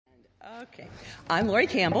Okay. I'm Lori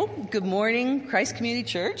Campbell. Good morning, Christ Community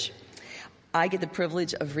Church. I get the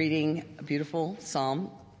privilege of reading a beautiful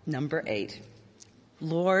Psalm number 8.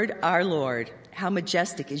 Lord, our Lord, how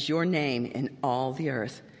majestic is your name in all the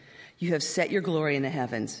earth. You have set your glory in the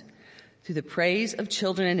heavens. Through the praise of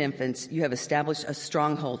children and infants, you have established a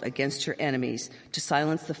stronghold against your enemies to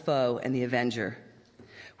silence the foe and the avenger.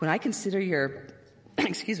 When I consider your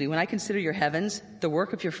heavens, the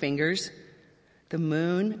work of your fingers, the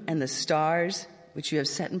moon and the stars which you have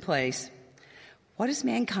set in place, what is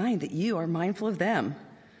mankind that you are mindful of them?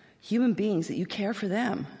 Human beings that you care for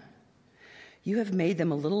them. You have made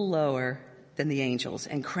them a little lower than the angels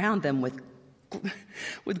and crowned them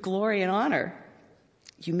with glory and honor.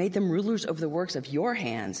 You made them rulers over the works of your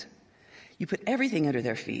hands. You put everything under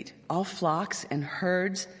their feet, all flocks and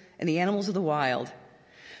herds and the animals of the wild,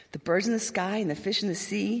 the birds in the sky and the fish in the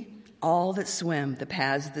sea, all that swim the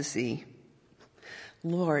paths of the sea.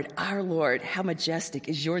 Lord, our Lord, how majestic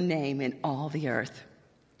is your name in all the earth.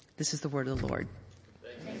 This is the word of the Lord.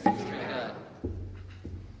 Thanks be to God.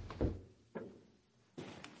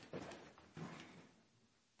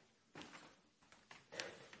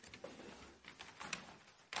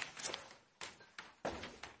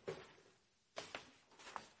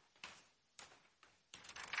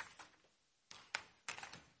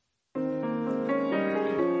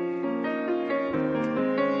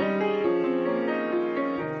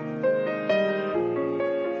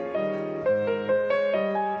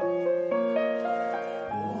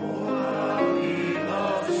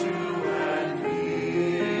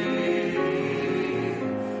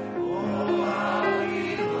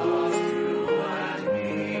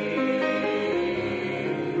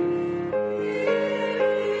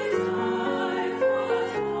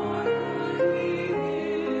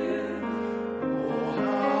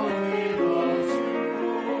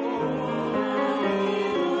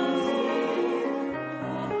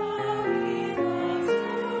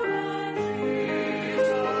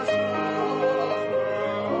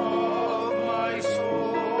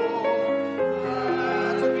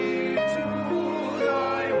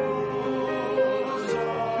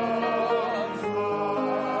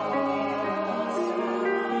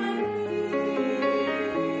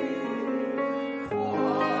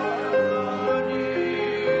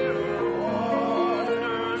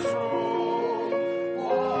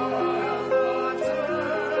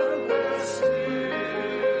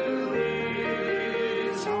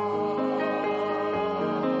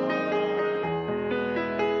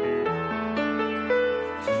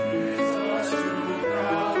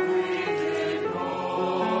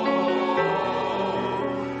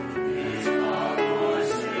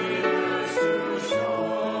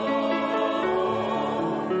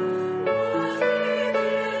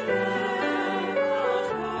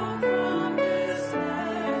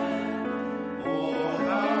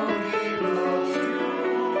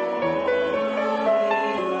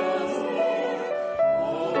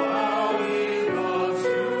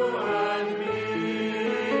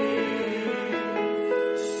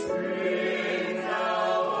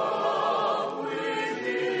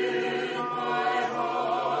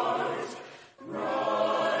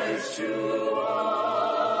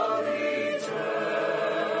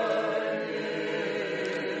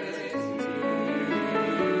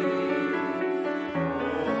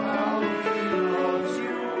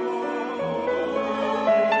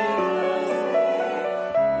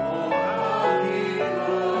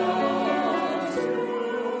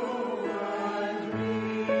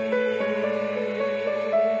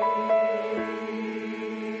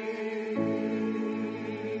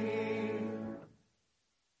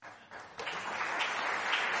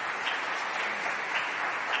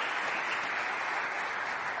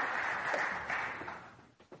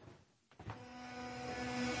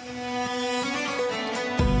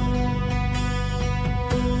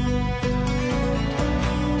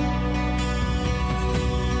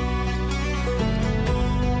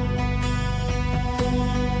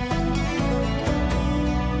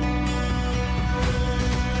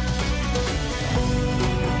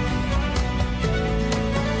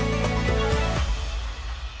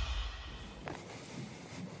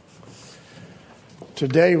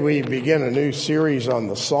 Today we begin a new series on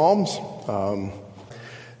the Psalms.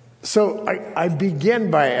 So I begin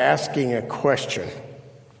by asking a question.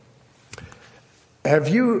 Have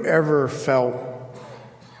you ever felt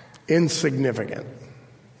insignificant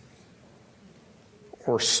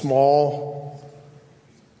or small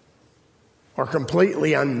or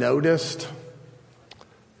completely unnoticed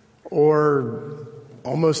or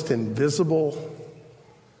almost invisible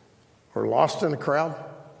or lost in a crowd?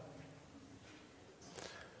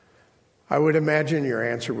 I would imagine your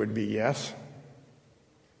answer would be yes.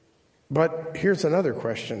 But here's another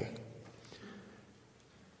question.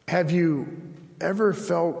 Have you ever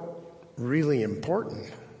felt really important?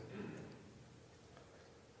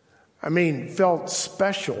 I mean, felt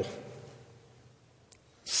special,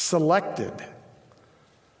 selected,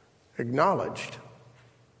 acknowledged?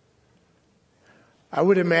 I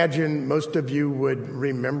would imagine most of you would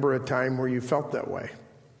remember a time where you felt that way.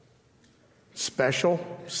 Special,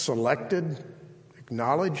 selected,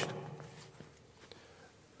 acknowledged.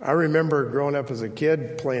 I remember growing up as a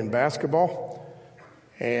kid playing basketball,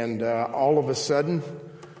 and all of a sudden,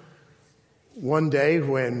 one day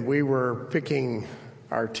when we were picking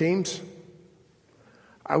our teams,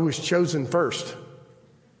 I was chosen first.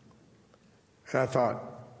 And I thought,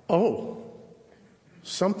 oh,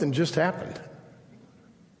 something just happened,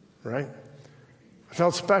 right? I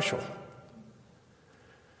felt special.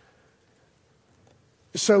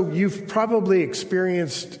 So you've probably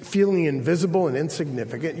experienced feeling invisible and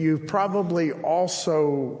insignificant. You've probably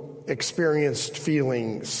also experienced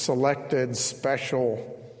feeling selected,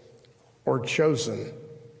 special, or chosen.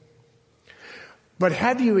 But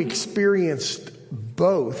have you experienced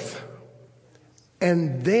both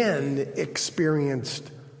and then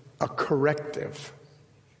experienced a corrective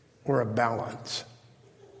or a balance?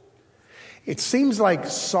 It seems like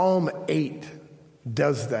Psalm 8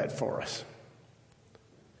 does that for us.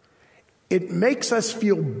 It makes us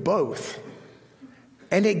feel both,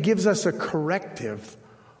 and it gives us a corrective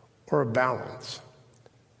or a balance.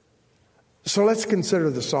 So let's consider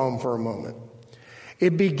the psalm for a moment.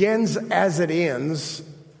 It begins as it ends,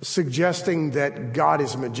 suggesting that God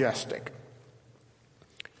is majestic.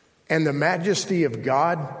 And the majesty of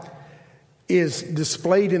God is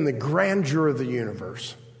displayed in the grandeur of the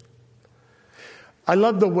universe. I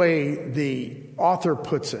love the way the author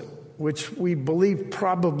puts it, which we believe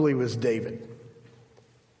probably was David.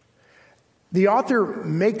 The author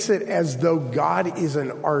makes it as though God is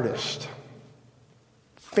an artist,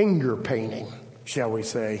 finger painting, shall we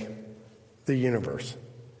say, the universe.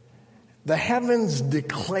 The heavens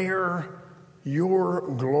declare your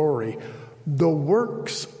glory, the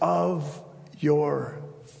works of your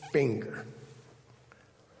finger.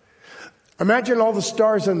 Imagine all the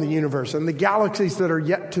stars in the universe and the galaxies that are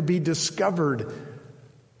yet to be discovered,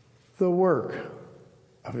 the work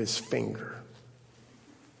of his finger.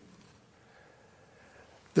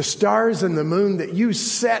 The stars and the moon that you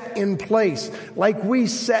set in place, like we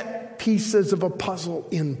set pieces of a puzzle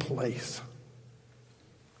in place.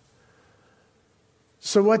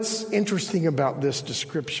 So what's interesting about this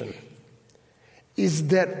description is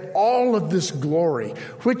that all of this glory,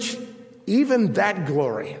 which even that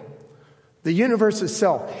glory, the universe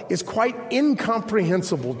itself, is quite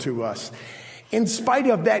incomprehensible to us. In spite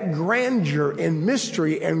of that grandeur and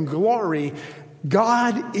mystery and glory,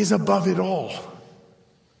 God is above it all.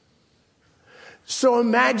 So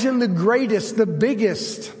imagine the greatest, the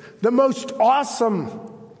biggest, the most awesome.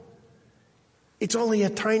 It's only a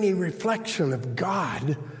tiny reflection of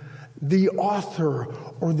God, the author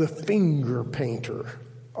or the finger painter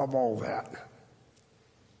of all that.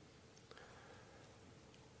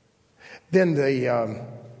 Then the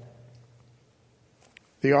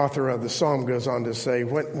author of the psalm goes on to say,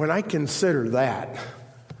 when I consider that,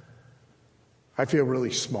 I feel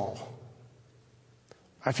really small.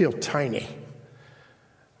 I feel tiny.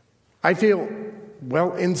 I feel,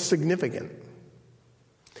 insignificant.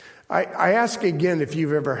 I ask again if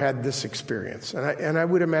you've ever had this experience, and I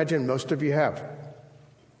would imagine most of you have.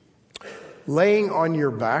 Laying on your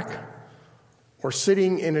back or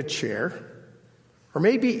sitting in a chair, or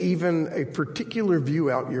maybe even a particular view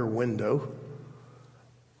out your window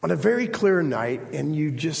on a very clear night, and you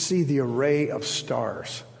just see the array of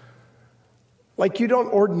stars. Like you don't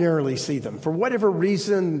ordinarily see them. For whatever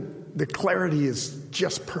reason, the clarity is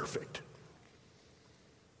just perfect.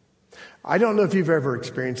 I don't know if you've ever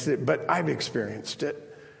experienced it, but I've experienced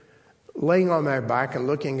it. Laying on my back and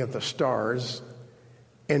looking at the stars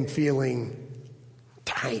and feeling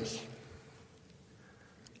tiny.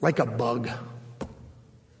 Like a bug.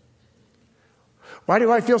 Why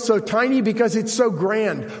do I feel so tiny? Because it's so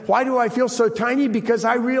grand. Why do I feel so tiny? Because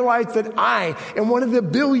I realize that I am one of the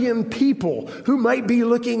billion people who might be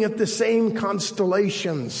looking at the same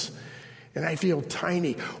constellations. And I feel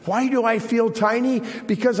tiny. Why do I feel tiny?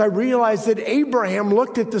 Because I realize that Abraham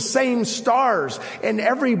looked at the same stars and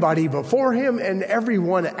everybody before him and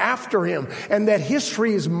everyone after him. And that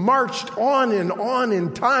history has marched on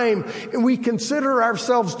in time. And we consider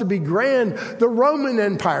ourselves to be grand. The Roman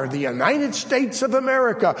Empire, the United States of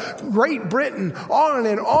America, Great Britain, on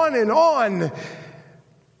and on and on.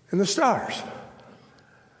 And the stars.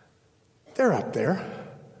 They're up there,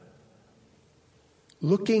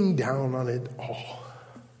 looking down on it all.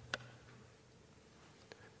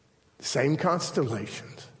 The same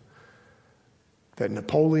constellations that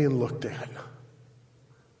Napoleon looked at.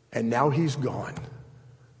 And now he's gone.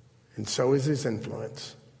 And so is his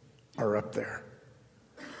influence, are up there.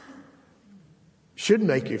 Should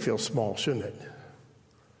make you feel small, shouldn't it?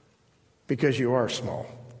 Because you are small.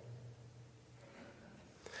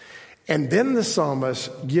 And then the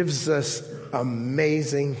psalmist gives us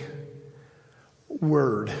amazing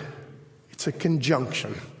word. It's a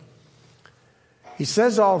conjunction. He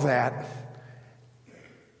says all that,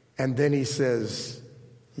 and then he says,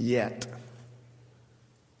 yet.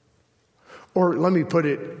 Or let me put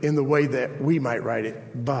it in the way that we might write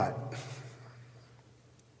it, but.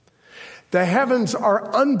 The heavens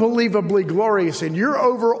are unbelievably glorious, and you're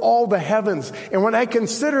over all the heavens. And when I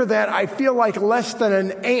consider that, I feel like less than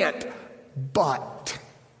an ant. But,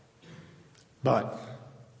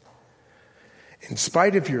 in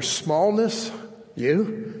spite of your smallness,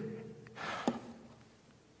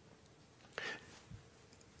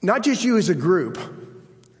 not just you as a group,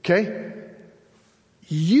 okay?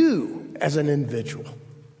 You as an individual,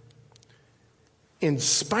 in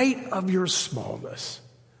spite of your smallness,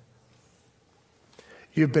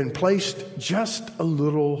 you've been placed just a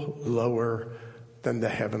little lower than the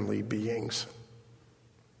heavenly beings.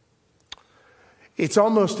 It's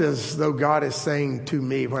almost as though God is saying to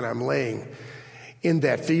me when I'm laying in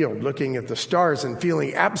that field, looking at the stars and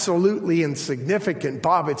feeling absolutely insignificant,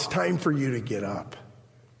 Bob, it's time for you to get up.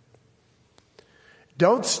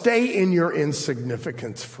 Don't stay in your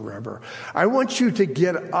insignificance forever. I want you to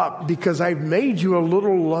get up because I've made you a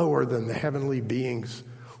little lower than the heavenly beings,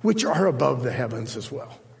 which are above the heavens as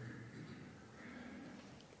well.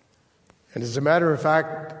 And as a matter of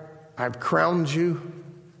fact, I've crowned you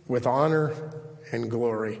with honor and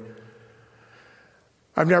glory.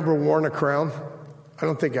 I've never worn a crown. I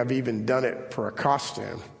don't think I've even done it for a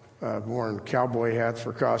costume. I've worn cowboy hats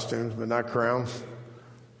for costumes, but not crowns.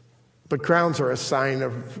 But crowns are a sign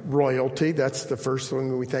of royalty. That's the first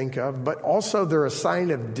thing we think of. But also they're a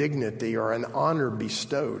sign of dignity or an honor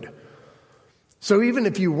bestowed. So even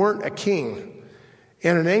if you weren't a king,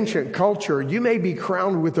 in an ancient culture, you may be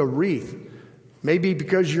crowned with a wreath. Maybe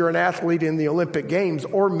because you're an athlete in the Olympic Games,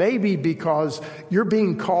 or maybe because you're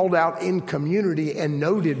being called out in community and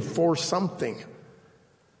noted for something.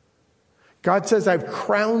 God says, I've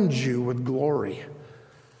crowned you with glory.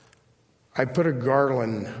 I put a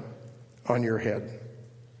garland on your head.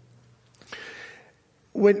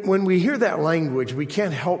 When we hear that language, we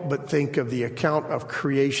can't help but think of the account of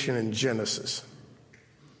creation in Genesis.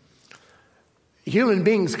 Human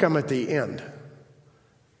beings come at the end.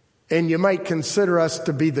 And you might consider us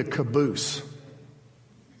to be the caboose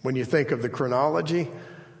when you think of the chronology.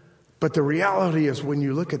 But the reality is when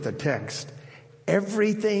you look at the text,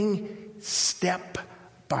 everything step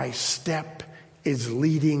by step is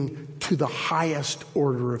leading to the highest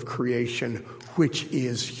order of creation, which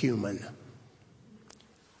is human.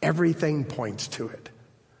 Everything points to it.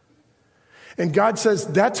 And God says,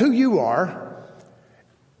 that's who you are.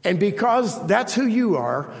 And because that's who you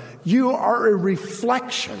are a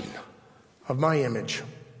reflection of my image.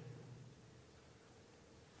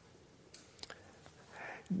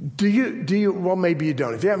 Do you, well, maybe you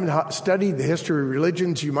don't. If you haven't studied the history of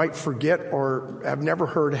religions, you might forget or have never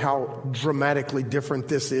heard how dramatically different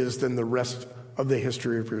this is than the rest of the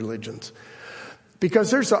history of religions.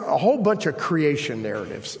 Because there's a whole bunch of creation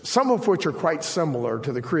narratives, some of which are quite similar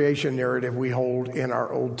to the creation narrative we hold in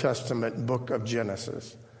our Old Testament book of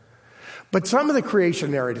Genesis. But some of the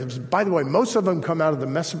creation narratives, by the way, most of them come out of the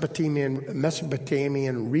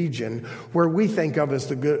Mesopotamian region, where we think of as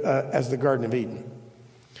the Garden of Eden.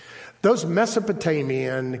 Those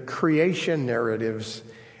Mesopotamian creation narratives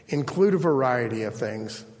include a variety of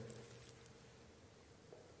things.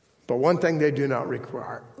 But one thing they do not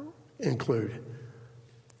include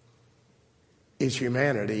is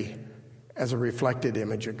humanity as a reflected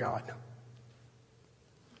image of God.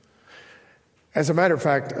 As a matter of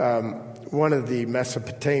fact, one of the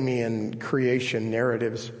Mesopotamian creation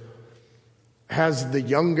narratives has the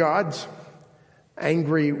young gods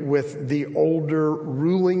angry with the older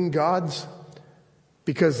ruling gods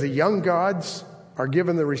because the young gods are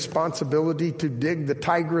given the responsibility to dig the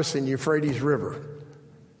Tigris and Euphrates River.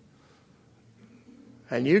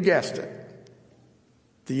 And you guessed it.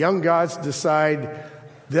 The young gods decide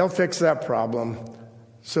they'll fix that problem,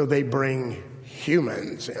 so they bring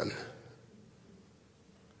humans in.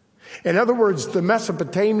 In other words, the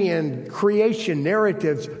Mesopotamian creation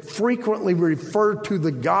narratives frequently refer to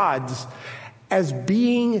the gods as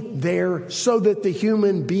being there so that the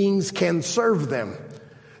human beings can serve them,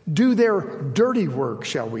 do their dirty work,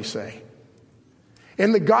 shall we say.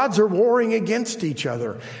 And the gods are warring against each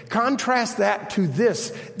other. Contrast that to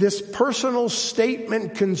this personal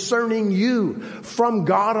statement concerning you from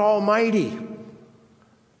God Almighty.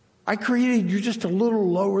 I created you just a little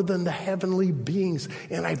lower than the heavenly beings,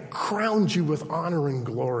 and I've crowned you with honor and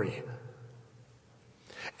glory.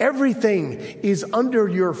 Everything is under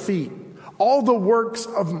your feet. All the works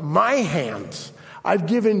of my hands, I've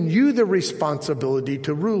given you the responsibility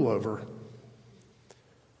to rule over.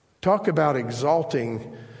 Talk about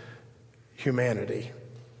exalting humanity.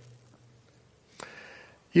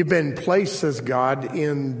 You've been placed, says God,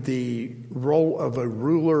 in the role of a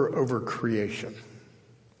ruler over creation.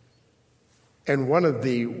 And one of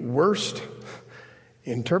the worst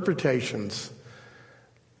interpretations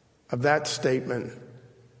of that statement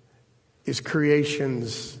is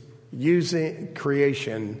creation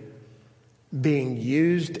being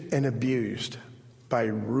used and abused by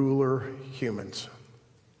ruler humans.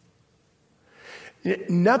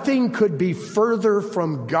 Nothing could be further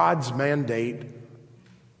from God's mandate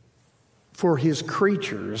for his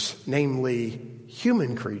creatures, namely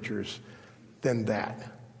human creatures, than that.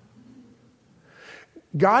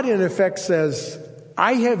 God, in effect, says,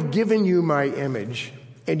 I have given you my image,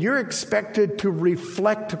 and you're expected to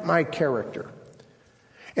reflect my character.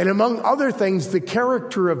 And among other things, the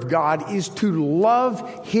character of God is to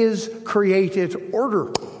love his created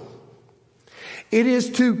order. It is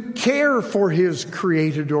to care for his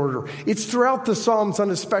created order. It's throughout the Psalms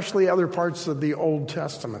and especially other parts of the Old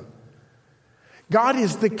Testament. God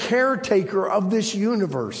is the caretaker of this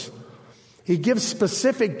universe. He gives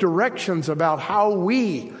specific directions about how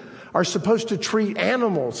we are supposed to treat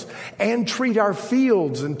animals and treat our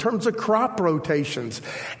fields in terms of crop rotations,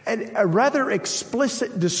 and a rather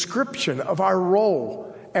explicit description of our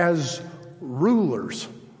role as rulers.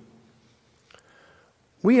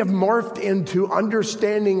 We have morphed into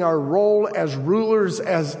understanding our role as rulers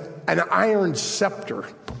as an iron scepter.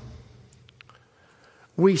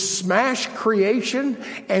 We smash creation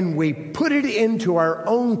and we put it into our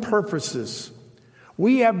own purposes.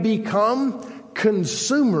 We have become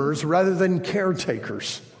consumers rather than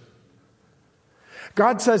caretakers.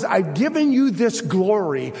 God says, I've given you this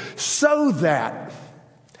glory so that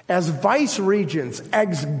as vice regents,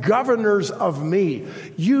 as governors of me,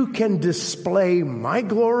 you can display my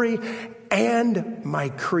glory and my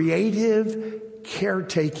creative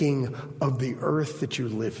caretaking of the earth that you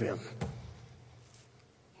live in.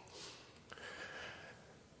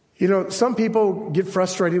 You know, some people get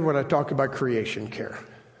frustrated when I talk about creation care.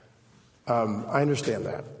 I understand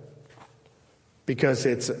that because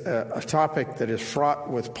it's a topic that is fraught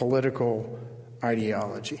with political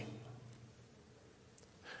ideology.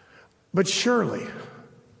 But surely,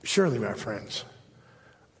 my friends,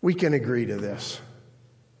 we can agree to this.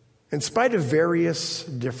 In spite of various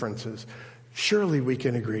differences, surely we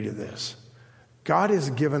can agree to this. God has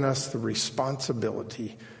given us the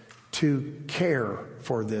responsibility to care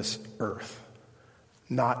for this earth,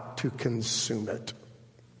 not to consume it.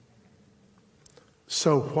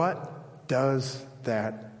 So what does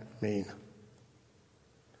that mean?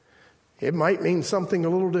 It might mean something a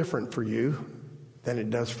little different for you than it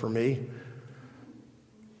does for me.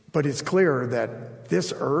 But it's clear that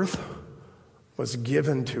this earth was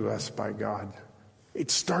given to us by God. It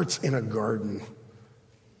starts in a garden,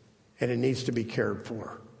 and it needs to be cared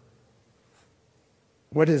for.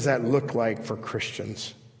 What does that look like for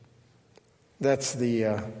Christians? That's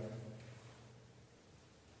the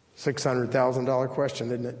 $600,000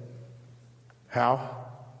 question, isn't it? How?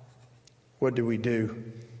 What do we do?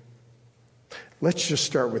 Let's just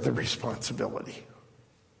start with the responsibility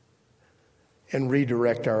and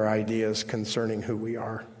redirect our ideas concerning who we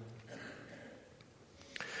are.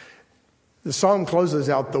 The psalm closes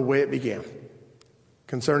out the way it began,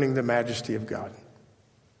 concerning the majesty of God.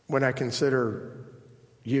 When I consider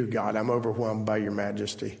you, God, I'm overwhelmed by your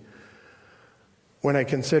majesty. When I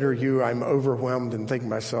consider you, I'm overwhelmed and think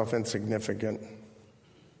myself insignificant.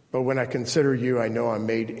 But when I consider you, I know I'm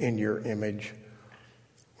made in your image.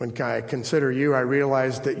 When I consider you, I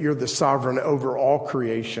realize that you're the sovereign over all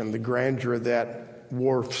creation. The grandeur that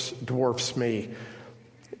dwarfs me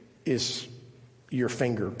is your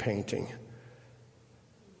finger painting.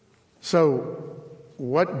 So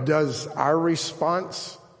what does our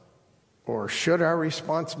response, or should our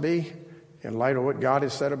response be, in light of what God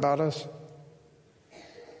has said about us?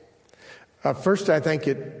 First, I think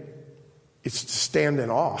it's to stand in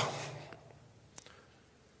awe.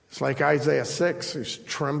 It's like Isaiah 6, who's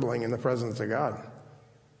trembling in the presence of God.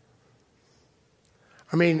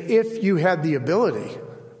 I mean, if you had the ability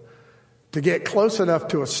to get close enough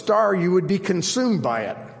to a star, you would be consumed by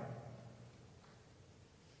it.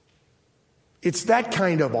 It's that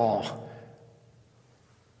kind of awe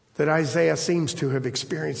that Isaiah seems to have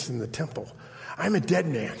experienced in the temple. I'm a dead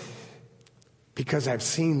man because I've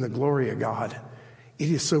seen the glory of God. It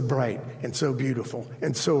is so bright and so beautiful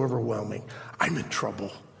and so overwhelming. I'm in trouble.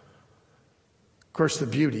 Of course, the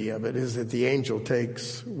beauty of it is that the angel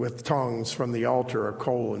takes with tongs from the altar a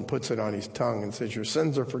coal and puts it on his tongue and says, your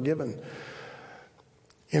sins are forgiven.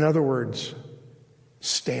 In other words,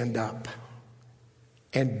 stand up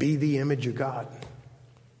and be the image of God.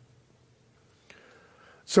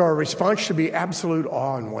 So our response should be absolute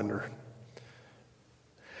awe and wonder.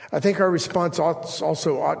 I think our response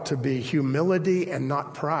also ought to be humility and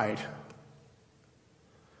not pride.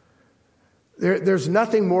 There's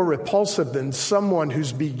nothing more repulsive than someone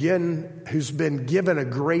who's been given a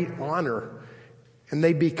great honor and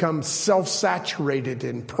they become self-saturated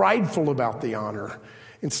and prideful about the honor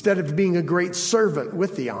instead of being a great servant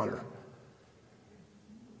with the honor.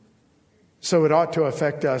 So it ought to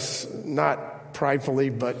affect us not pridefully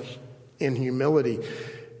but in humility.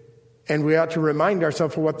 And we ought to remind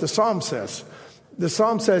ourselves of what the Psalm says. The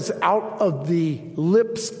Psalm says, out of the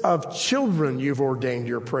lips of children you've ordained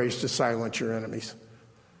your praise to silence your enemies.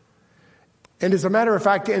 And as a matter of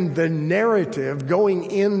fact, in the narrative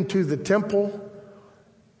going into the temple,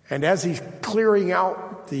 and as he's clearing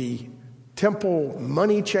out the temple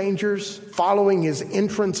money changers, following his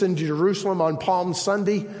entrance into Jerusalem on Palm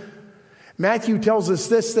Sunday, Matthew tells us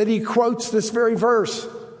this, that he quotes this very verse.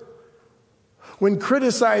 When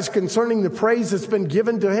criticized concerning the praise that's been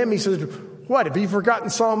given to him, he says, what, have you forgotten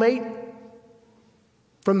Psalm 8?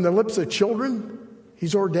 From the lips of children,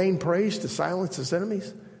 he's ordained praise to silence his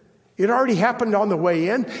enemies. It already happened on the way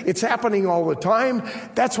in. It's happening all the time.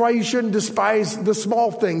 That's why you shouldn't despise the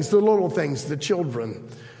small things, the little things, the children.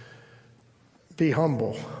 Be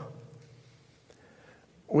humble.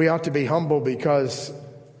 We ought to be humble because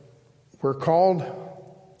we're called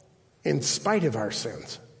in spite of our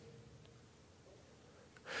sins.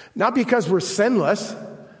 Not because we're sinless.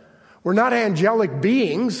 We're not angelic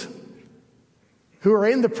beings who are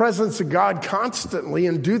in the presence of God constantly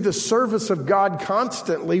and do the service of God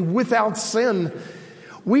constantly without sin.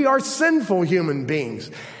 We are sinful human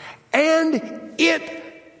beings. And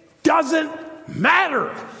it doesn't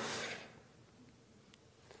matter.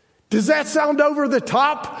 Does that sound over the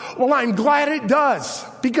top? Well, I'm glad it does,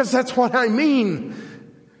 because that's what I mean.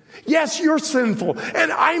 Yes, you're sinful,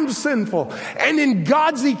 and I'm sinful. And in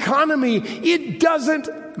God's economy, it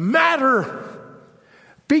doesn't matter,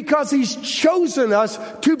 because He's chosen us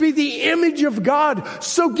to be the image of God.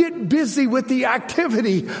 So get busy with the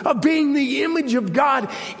activity of being the image of God,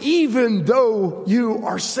 even though you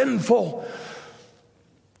are sinful.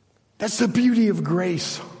 That's the beauty of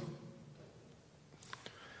grace.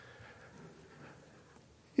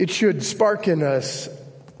 It should spark in us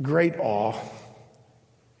great awe.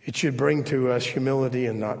 It should bring to us humility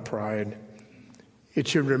and not pride. It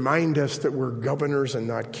should remind us that we're governors and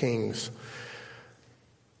not kings.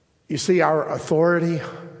 You see, our authority,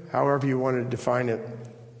 however you want to define it,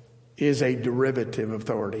 is a derivative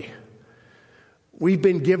authority. We've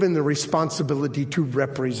been given the responsibility to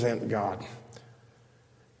represent God.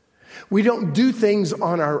 We don't do things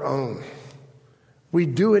on our own. We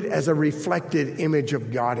do it as a reflected image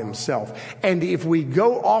of God Himself. And if we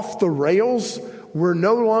go off the rails, we're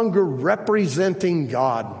no longer representing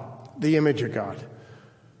God, the image of God.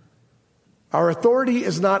 Our authority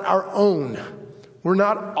is not our own. We're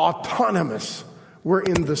not autonomous. We're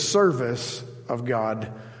in the service of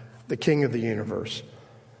God, the King of the universe.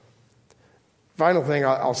 Final thing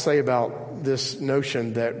I'll say about this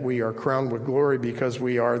notion that we are crowned with glory because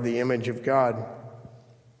we are the image of God.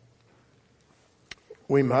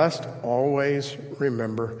 We must always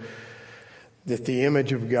remember that the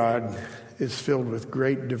image of God is filled with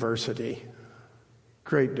great diversity.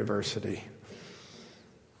 Great diversity.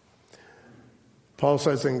 Paul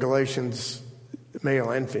says in Galatians, male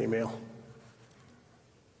and female,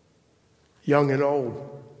 young and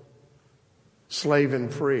old, slave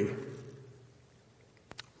and free,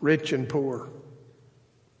 rich and poor.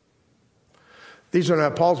 These are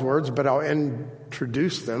not Paul's words, but I'll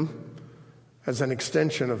introduce them as an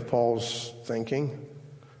extension of Paul's thinking.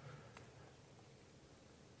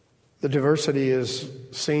 The diversity is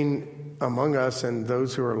seen among us in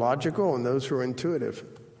those who are logical and those who are intuitive.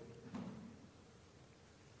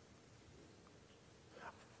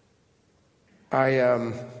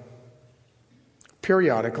 I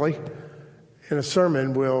periodically, in a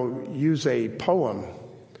sermon, will use a poem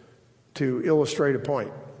to illustrate a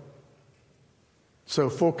point. So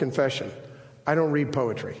full confession, I don't read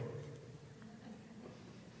poetry.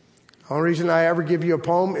 The only reason I ever give you a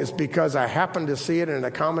poem is because I happen to see it in a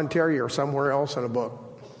commentary or somewhere else in a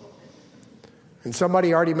book. And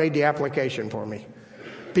somebody already made the application for me.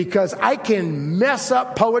 Because I can mess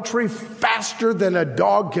up poetry faster than a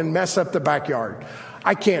dog can mess up the backyard.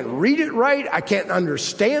 I can't read it right. I can't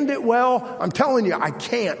understand it well. I'm telling you, I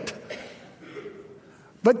can't.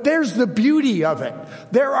 But there's the beauty of it.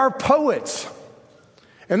 There are poets.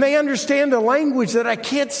 And they understand a language that I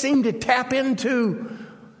can't seem to tap into.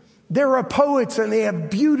 There are poets and they have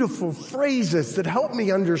beautiful phrases that help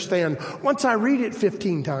me understand once I read it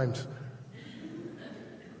 15 times.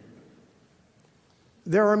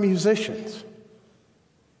 There are musicians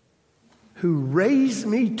who raise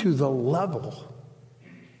me to the level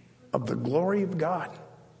of the glory of God.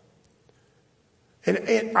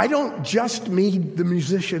 And I don't just mean the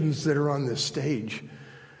musicians that are on this stage.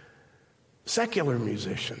 Secular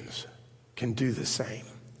musicians can do the same.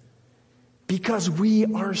 Because we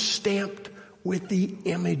are stamped with the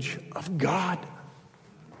image of God.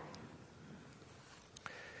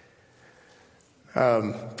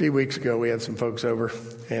 A few weeks ago, we had some folks over,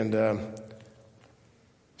 and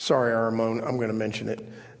sorry, Armon, I'm going to mention it.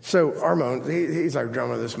 So Armon, he's our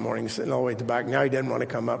drummer this morning, sitting all the way at the back. Now he didn't want to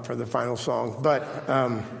come up for the final song, but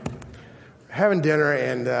having dinner,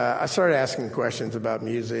 and I started asking questions about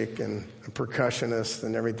music and percussionists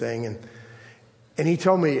and everything, and he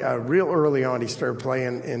told me real early on, he started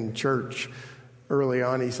playing in church early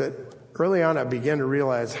on. He said, early on, I began to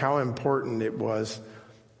realize how important it was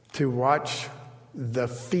to watch the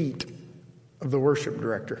feet of the worship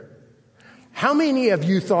director. How many of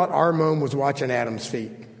you thought Armon was watching Adam's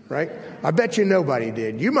feet, right? I bet you nobody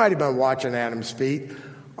did. You might have been watching Adam's feet.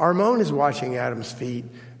 Armon is watching Adam's feet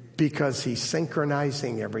because he's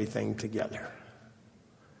synchronizing everything together.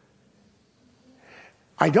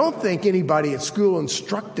 I don't think anybody at school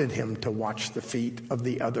instructed him to watch the feet of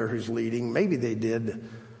the other who's leading. Maybe they did,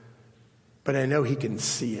 but I know he can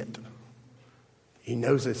see it. He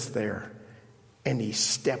knows it's there. And he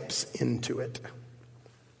steps into it.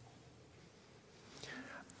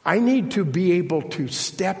 I need to be able to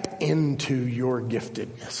step into your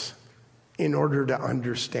giftedness in order to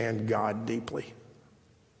understand God deeply.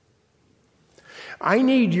 I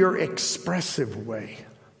need your expressive way,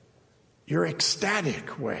 your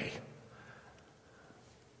ecstatic way,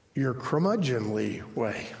 your curmudgeonly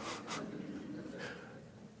way,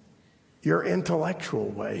 your intellectual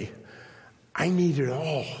way. I need it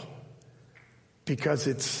all. Because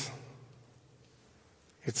it's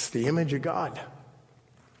the image of God.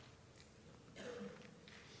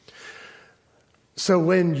 So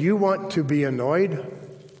when you want to be annoyed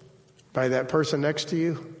by that person next to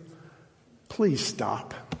you, please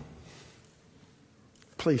stop.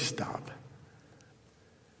 Please stop.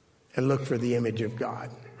 And look for the image of God.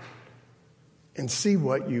 And see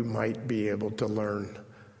what you might be able to learn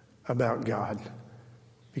about God.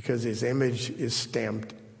 Because his image is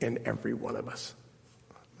stamped in every one of us.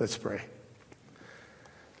 Let's pray.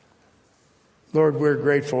 Lord, we're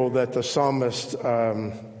grateful that the psalmist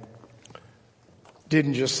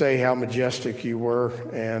didn't just say how majestic you were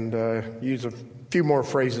and use a few more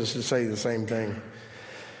phrases to say the same thing.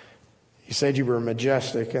 He said you were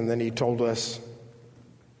majestic, and then he told us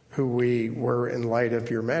who we were in light of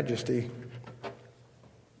your majesty.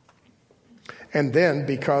 And then,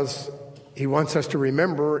 because he wants us to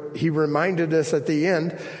remember, he reminded us at the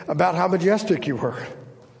end about how majestic you were.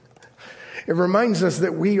 It reminds us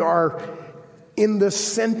that we are in the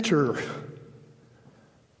center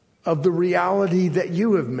of the reality that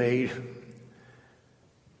you have made.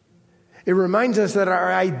 It reminds us that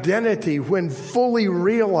our identity, when fully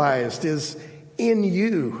realized, is in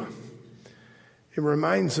you. It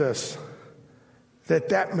reminds us that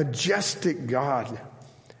that majestic God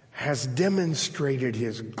has demonstrated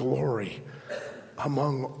his glory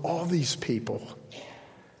among all these people.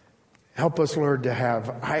 Help us, Lord, to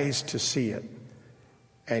have eyes to see it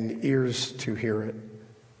and ears to hear it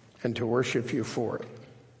and to worship you for it.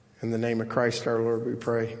 In the name of Christ our Lord we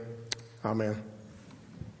pray. Amen.